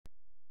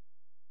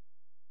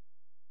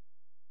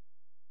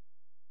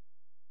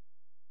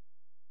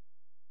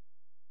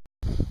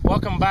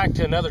Welcome back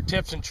to another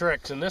Tips and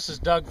Tricks, and this is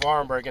Doug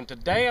Vahrenberg, and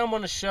today I'm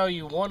going to show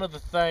you one of the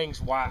things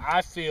why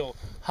I feel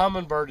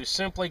Humminbird is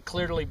simply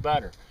clearly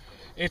better.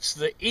 It's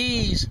the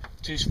ease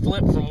to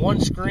flip from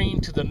one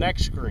screen to the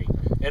next screen.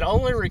 It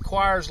only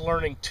requires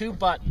learning two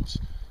buttons,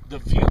 the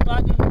view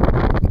button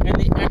and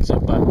the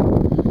exit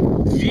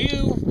button.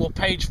 View will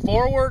page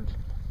forward,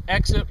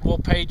 exit will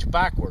page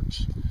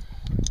backwards.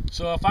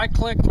 So if I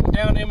click from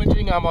down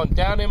imaging, I'm on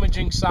down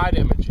imaging, side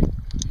imaging.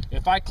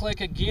 If I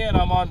click again,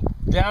 I'm on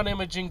down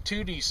imaging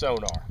 2D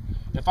sonar.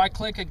 If I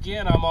click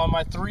again, I'm on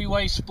my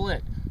three-way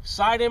split.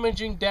 Side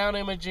imaging, down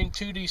imaging,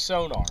 2D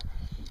sonar.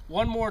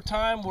 One more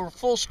time, we're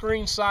full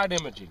screen side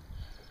imaging.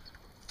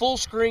 Full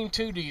screen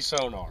 2D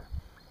sonar.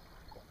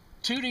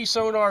 2D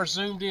sonar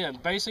zoomed in.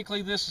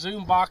 Basically, this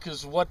zoom box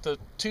is what the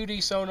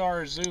 2D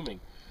sonar is zooming.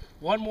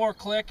 One more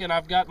click and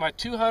I've got my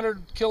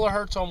 200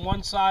 kilohertz on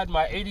one side,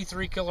 my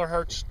 83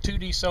 kilohertz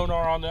 2D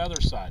sonar on the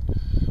other side.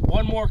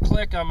 One more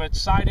click, I'm at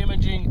side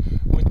imaging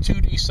with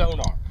 2D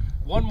sonar.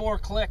 One more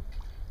click,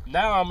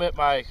 now I'm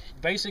at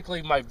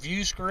basically my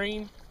view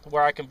screen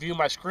where I can view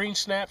my screen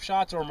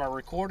snapshots or my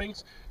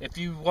recordings. If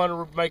you want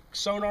to make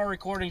sonar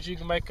recordings, you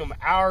can make them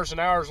hours and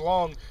hours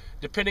long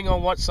depending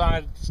on what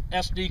size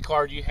SD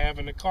card you have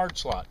in the card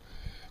slot.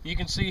 You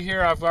can see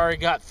here I've already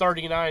got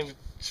 39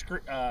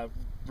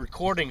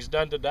 recordings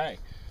done today.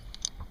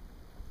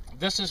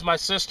 This is my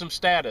system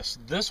status.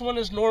 This one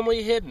is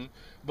normally hidden,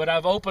 but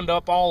I've opened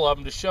up all of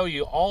them to show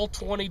you all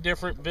 20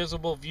 different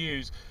visible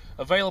views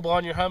available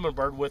on your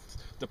Humminbird with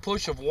the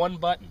push of one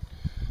button.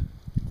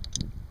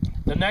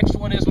 The next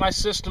one is my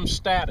system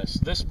status.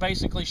 This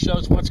basically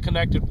shows what's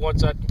connected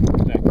once that's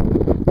connected.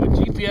 My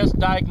GPS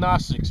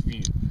diagnostics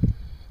view.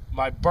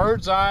 My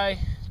bird's eye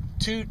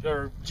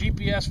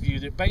GPS view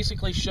that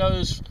basically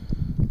shows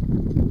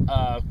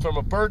from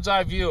a bird's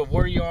eye view of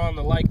where you are on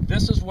the lake.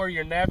 This is where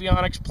your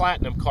Navionics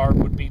Platinum card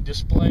would be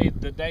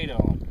displayed the data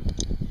on.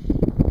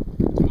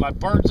 My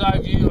bird's eye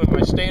view and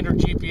my standard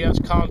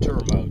GPS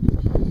contour mode.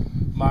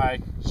 My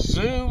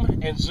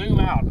zoom and zoom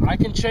out. I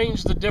can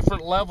change the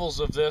different levels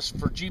of this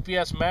for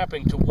GPS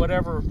mapping to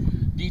whatever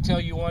detail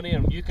you want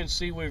in. You can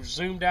see we've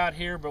zoomed out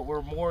here, but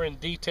we're more in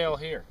detail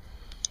here.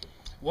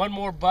 One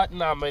more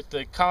button, I'm at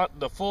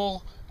the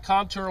full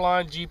contour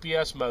line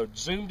GPS mode,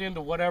 zoomed into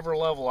whatever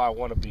level I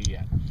want to be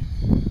at.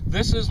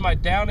 This is my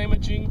down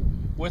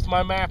imaging with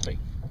my mapping.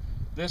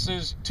 This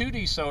is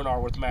 2D sonar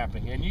with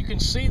mapping, and you can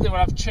see that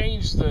I've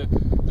changed the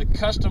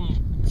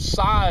custom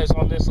size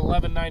on this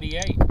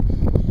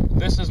 1198.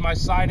 This is my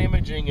side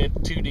imaging and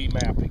 2D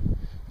mapping.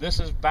 This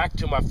is back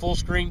to my full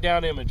screen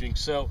down imaging.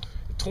 So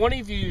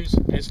 20 views,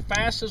 as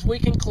fast as we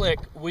can click,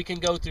 we can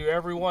go through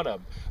every one of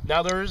them.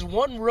 Now there is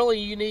one really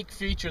unique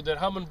feature that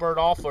Humminbird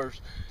offers,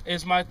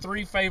 is my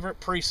 3 favorite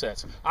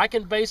presets. I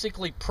can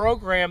basically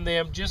program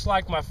them just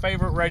like my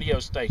favorite radio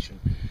station.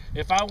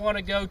 If I want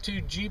to go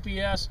to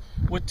GPS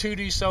with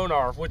 2D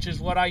sonar, which is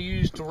what I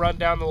use to run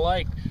down the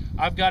lake,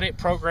 I've got it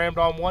programmed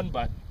on one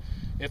button.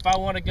 If I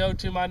want to go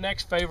to my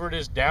next favorite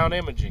is down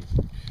imaging.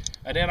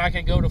 And then I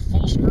can go to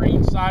full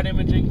screen side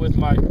imaging with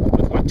my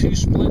 2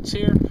 splits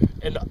here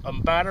in a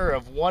matter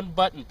of one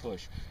button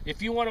push.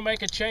 If you want to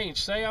make a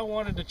change, say I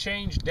wanted to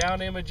change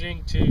down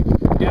imaging to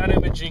down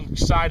imaging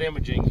side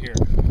imaging here.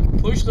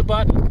 Push the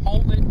button,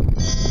 hold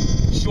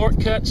it,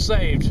 shortcut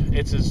saved.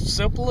 It's as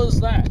simple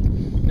as that.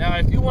 Now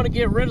if you want to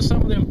get rid of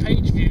some of them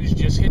page views,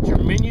 just hit your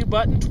menu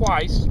button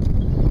twice.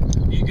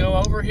 You go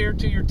over here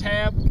to your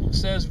tab, it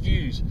says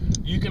views.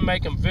 You can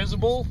make them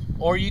visible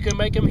or you can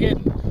make them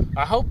hidden.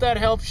 I hope that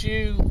helps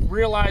you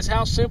realize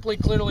how simply,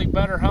 clearly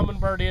better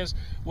Humminbird is,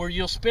 where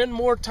you'll spend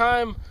more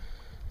time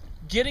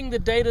getting the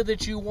data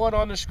that you want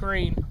on the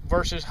screen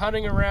versus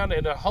hunting around,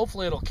 and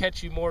hopefully it'll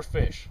catch you more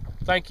fish.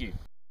 Thank you.